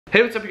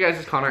Hey, what's up you guys,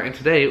 it's Connor, and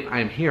today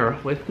I'm here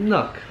with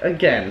Nook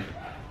again.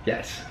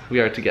 Yes, we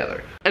are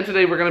together. And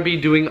today we're gonna be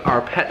doing our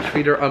pet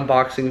treater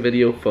unboxing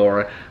video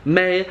for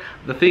May.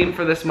 The theme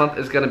for this month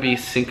is gonna be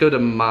Cinco de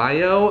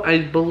Mayo,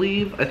 I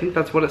believe. I think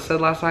that's what it said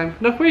last time.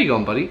 Nook, where are you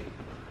going, buddy?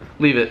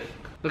 Leave it.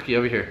 Nookie,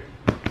 over here.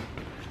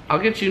 I'll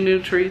get you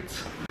new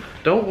treats.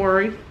 Don't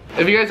worry.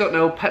 If you guys don't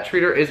know, Pet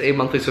Treater is a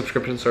monthly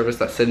subscription service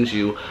that sends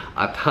you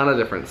a ton of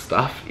different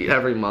stuff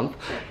every month.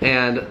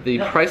 And the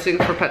pricing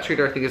for Pet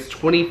Treater, I think, is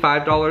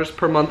 $25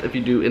 per month if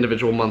you do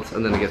individual months,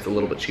 and then it gets a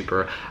little bit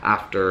cheaper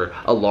after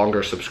a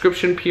longer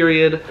subscription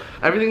period.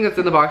 Everything that's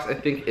in the box, I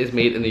think, is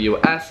made in the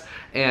US,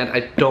 and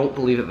I don't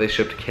believe that they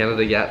ship to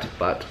Canada yet,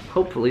 but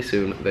hopefully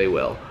soon they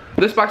will.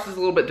 This box is a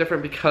little bit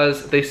different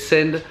because they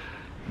send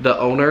the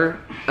owner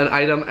an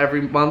item every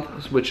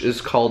month, which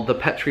is called the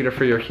Pet Treater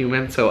for your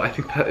human. So I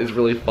think that is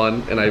really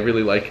fun, and I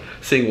really like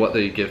seeing what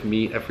they give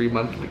me every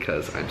month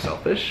because I'm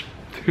selfish.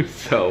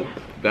 So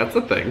that's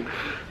a thing.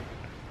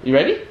 You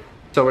ready?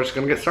 So we're just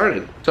gonna get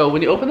started. So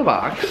when you open the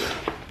box,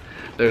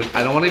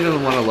 I don't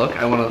even want to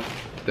look.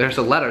 There's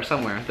a letter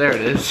somewhere. There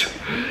it is.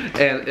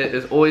 And it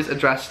is always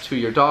addressed to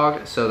your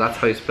dog, so that's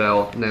how you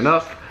spell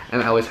Nanook,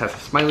 and it always has a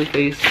smiley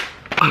face.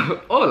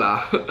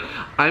 Hola,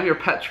 I'm your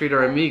pet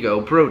treater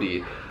amigo,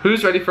 Brody.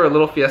 Who's ready for a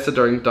little fiesta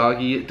during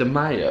Doggy de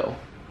Mayo?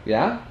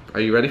 Yeah? Are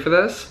you ready for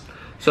this?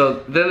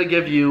 So then they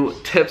give you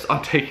tips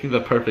on taking the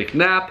perfect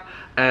nap,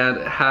 and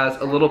it has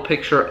a little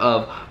picture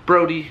of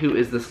Brody, who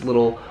is this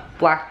little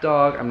black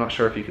dog. I'm not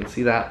sure if you can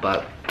see that,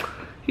 but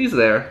he's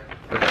there.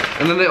 Okay.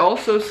 And then they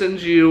also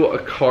send you a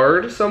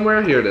card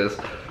somewhere, here it is,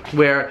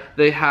 where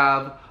they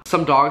have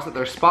some dogs that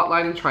they're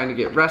spotlighting trying to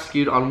get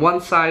rescued on one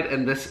side,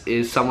 and this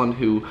is someone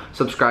who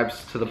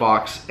subscribes to the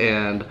box,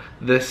 and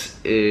this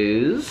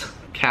is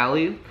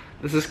Callie.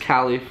 This is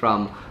Callie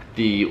from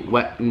the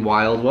Wet and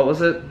Wild, what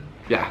was it?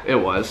 Yeah, it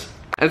was.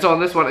 And so on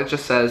this one it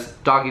just says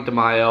Doggy de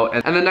Mayo,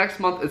 and the next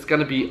month it's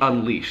gonna be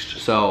Unleashed,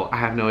 so I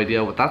have no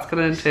idea what that's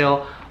gonna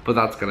entail, but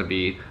that's gonna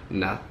be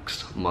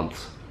next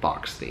month's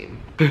box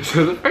theme.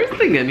 So the first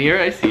thing in here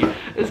I see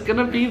is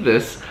gonna be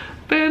this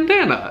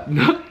bandana.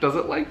 Nook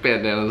doesn't like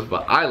bandanas,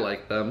 but I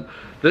like them.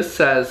 This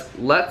says,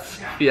 let's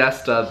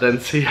fiesta,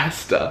 then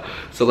siesta.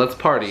 So let's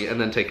party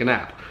and then take a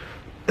nap.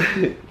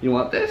 You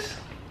want this?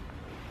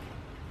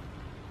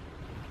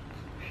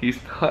 He's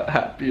not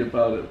happy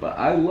about it, but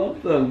I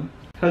love them.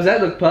 How's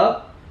that look,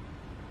 pup?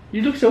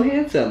 You look so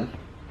handsome.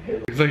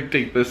 He's like,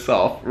 take this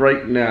off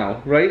right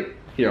now, right?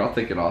 Here, I'll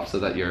take it off so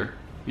that you're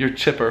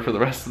chipper for the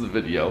rest of the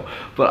video,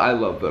 but I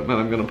love them and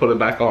I'm gonna put it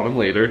back on him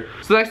later.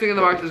 So the next thing in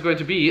the box is going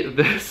to be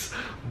this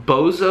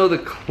Bozo the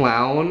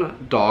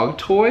Clown dog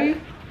toy.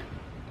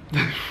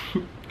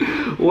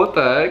 What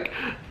the heck?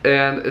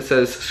 And it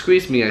says,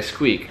 squeeze me, I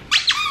squeak.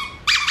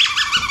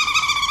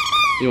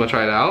 You wanna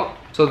try it out?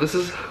 So this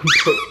is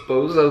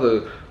Bozo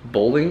the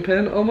bowling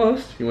pin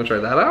almost. You wanna try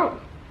that out?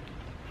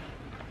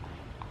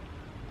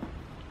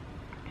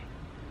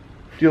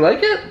 Do you like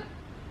it?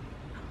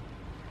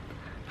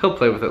 He'll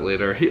play with it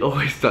later. He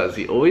always does.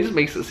 He always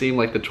makes it seem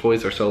like the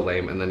toys are so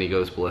lame, and then he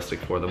goes ballistic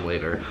for them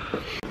later.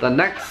 The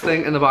next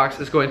thing in the box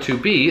is going to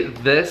be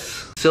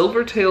this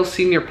Silvertail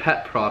Senior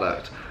Pet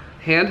product.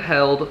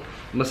 Handheld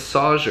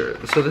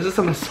massager. So this is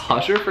a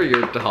massager for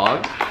your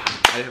dog.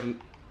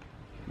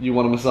 You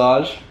want a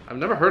massage? I've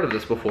never heard of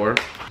this before.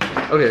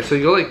 Okay, so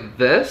you go like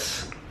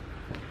this,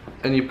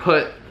 and you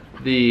put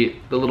the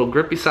little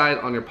grippy side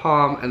on your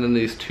palm, and then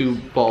these two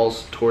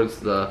balls towards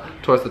the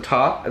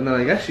top, and then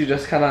I guess you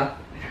just kind of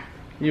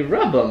you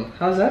rub them.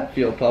 How's that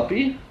feel,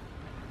 puppy?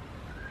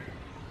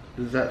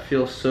 Does that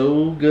feel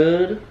so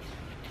good?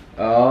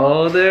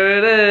 Oh, there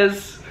it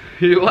is.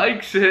 He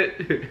likes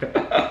it.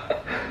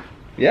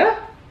 Yeah?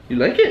 You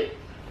like it?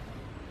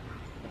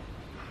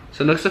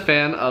 So Nook's a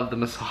fan of the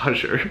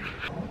massager.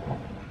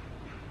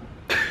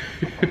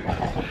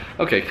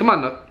 Okay, come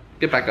on, Nook.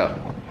 Get back up.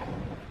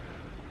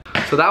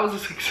 So that was a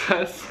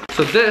success.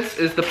 So this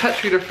is the Pet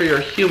Treater for your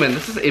human.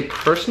 This is a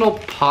personal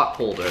pot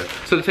holder.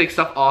 So to take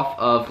stuff off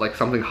of like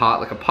something hot,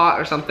 like a pot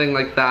or something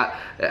like that,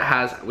 it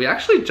has, we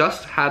actually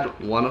just had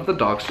one of the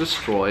dogs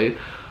destroy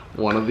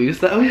one of these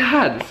that we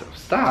had. So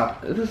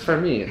stop, this is for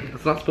me.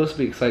 It's not supposed to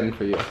be exciting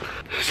for you.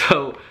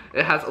 So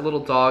it has a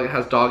little dog, it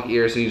has dog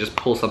ears, and you just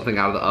pull something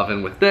out of the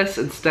oven with this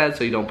instead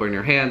so you don't burn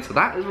your hand. So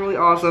that is really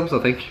awesome.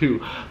 So thank you,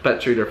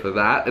 Pet Treater, for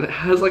that. And it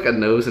has like a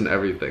nose and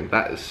everything.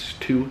 That is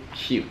too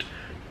cute.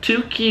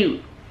 Too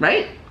cute,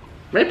 right?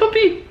 Right,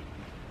 puppy?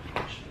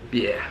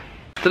 Yeah.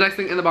 The next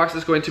thing in the box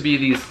is going to be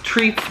these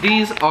treats.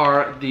 These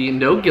are the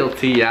no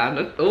guilty, yeah.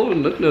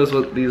 Nook knows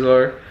what these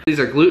are.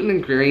 These are gluten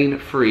and grain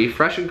free,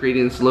 fresh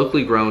ingredients,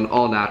 locally grown,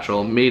 all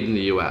natural, made in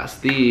the US.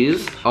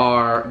 These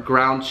are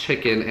ground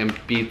chicken and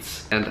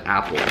beets and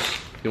apples.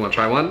 You wanna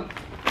try one?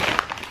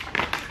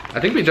 I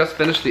think we just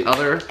finished the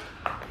other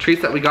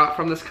treats that we got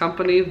from this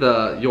company,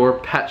 the Your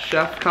Pet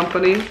Chef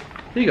company. Here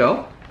you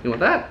go. You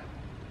want that?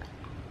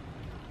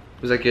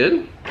 Was that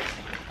good?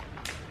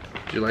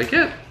 Do you like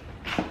it?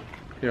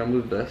 Here, I'll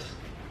move this.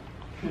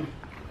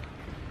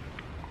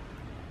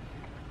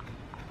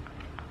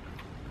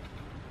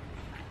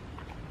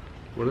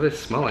 What do they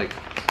smell like?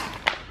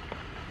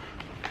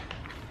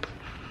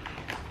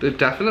 They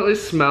definitely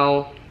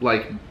smell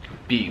like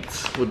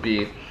beets would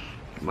be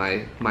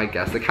my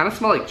guess. They kind of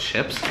smell like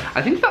chips.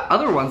 I think the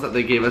other ones that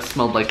they gave us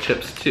smelled like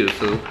chips too,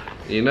 so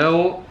you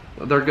know,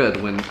 they're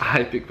good when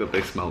I think that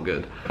they smell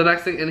good. The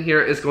next thing in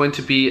here is going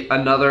to be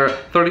another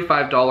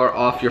 $35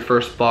 off your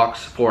first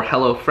box for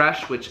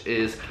HelloFresh, which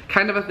is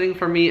kind of a thing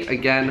for me.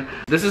 Again,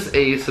 this is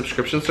a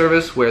subscription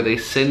service where they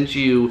send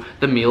you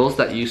the meals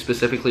that you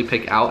specifically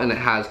pick out, and it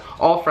has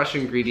all fresh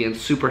ingredients,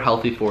 super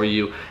healthy for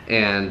you,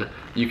 and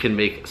you can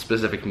make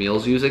specific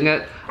meals using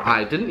it.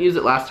 I didn't use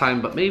it last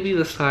time, but maybe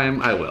this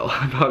time I will.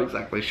 I'm not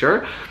exactly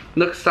sure.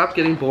 Nook, stop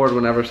getting bored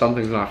whenever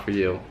something's not for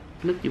you.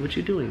 Nookie, what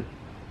you doing?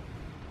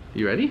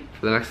 You ready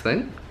for the next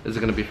thing? Is it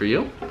gonna be for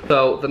you?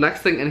 So the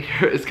next thing in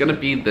here is gonna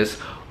be this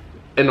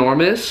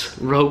enormous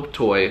rope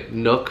toy.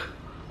 Nook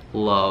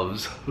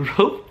loves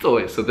rope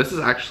toys. So this is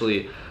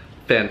actually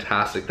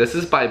fantastic. This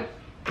is by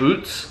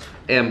Boots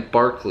and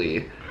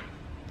Barkley.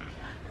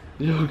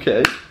 You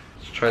okay?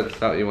 Let's try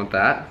this out. You want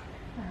that?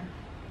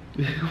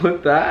 You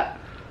want that?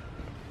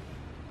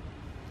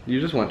 You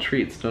just want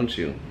treats, don't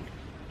you?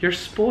 You're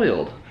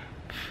spoiled.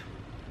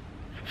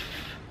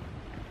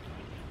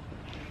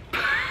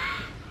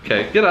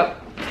 Okay, get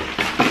up.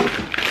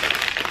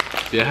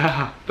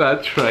 Yeah,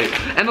 that's right.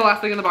 And the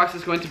last thing in the box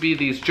is going to be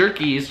these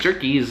jerkies.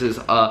 Jerkies is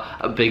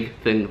a big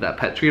thing that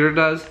Pet Treater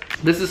does.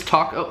 This is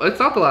taco, it's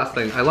not the last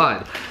thing, I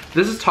lied.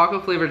 This is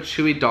taco flavored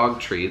chewy dog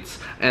treats,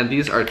 and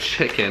these are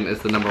chicken is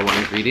the #1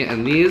 ingredient.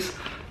 And these,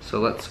 so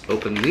let's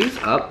open these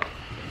up.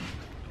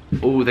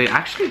 Oh, they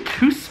actually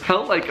do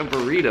smell like a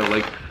burrito.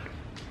 Like,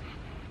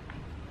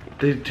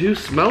 they do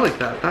smell like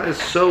that. That is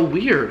so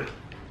weird.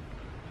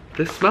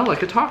 They smell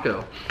like a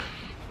taco.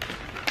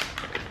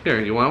 Here,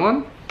 you want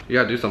one? You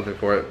gotta do something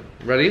for it.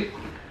 Ready?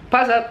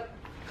 Pass up.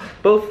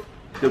 Both.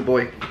 Good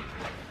boy.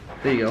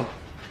 There you go.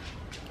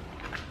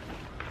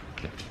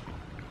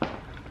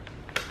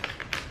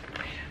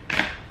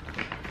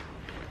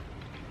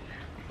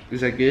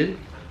 Is that good?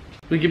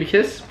 Will you give me a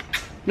kiss?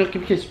 No,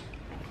 give me a kiss.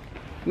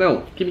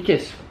 No, give me a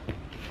kiss.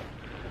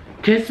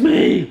 Kiss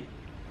me!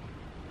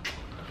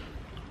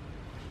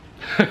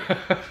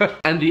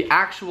 And the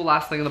actual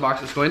last thing in the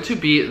box is going to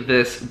be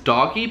this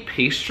doggy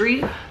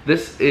pastry.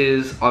 This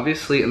is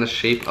obviously in the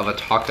shape of a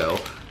taco,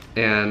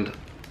 and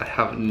I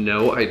have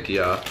no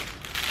idea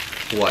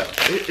what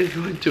it is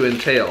going to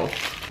entail.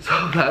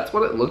 So that's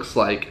what it looks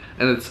like,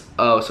 and it's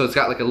so it's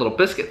got like a little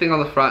biscuit thing on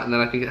the front, and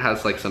then I think it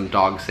has like some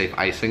dog safe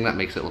icing that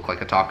makes it look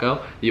like a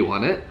taco. You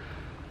want it?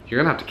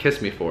 You're gonna have to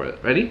kiss me for it.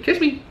 Ready?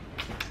 Kiss me.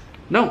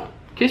 No,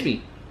 kiss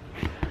me.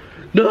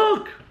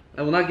 No!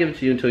 I will not give it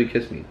to you until you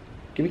kiss me.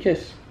 Give me a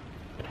kiss.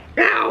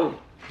 Ow!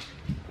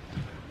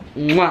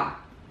 Mwah.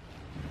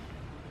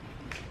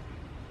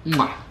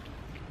 Mwah.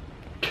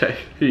 Okay,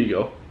 here you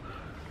go.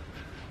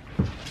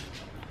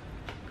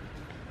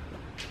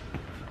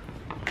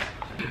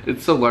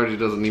 It's so large he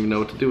doesn't even know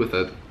what to do with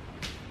it.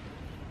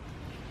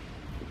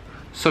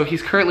 So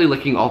he's currently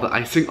licking all the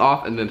icing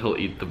off, and then he'll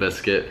eat the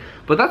biscuit.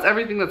 But that's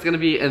everything that's gonna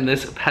be in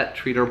this Pet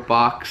Treater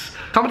box.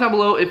 Comment down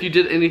below if you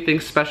did anything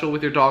special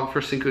with your dog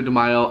for Cinco de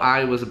Mayo.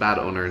 I was a bad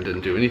owner and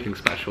didn't do anything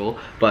special,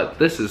 but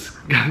this is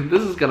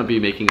gonna be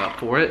making up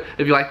for it.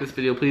 If you like this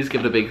video, please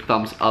give it a big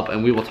thumbs up,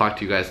 and we will talk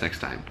to you guys next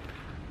time.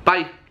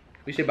 Bye.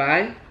 We say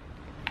bye?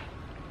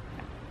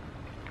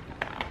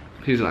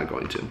 He's not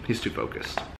going to. He's too focused.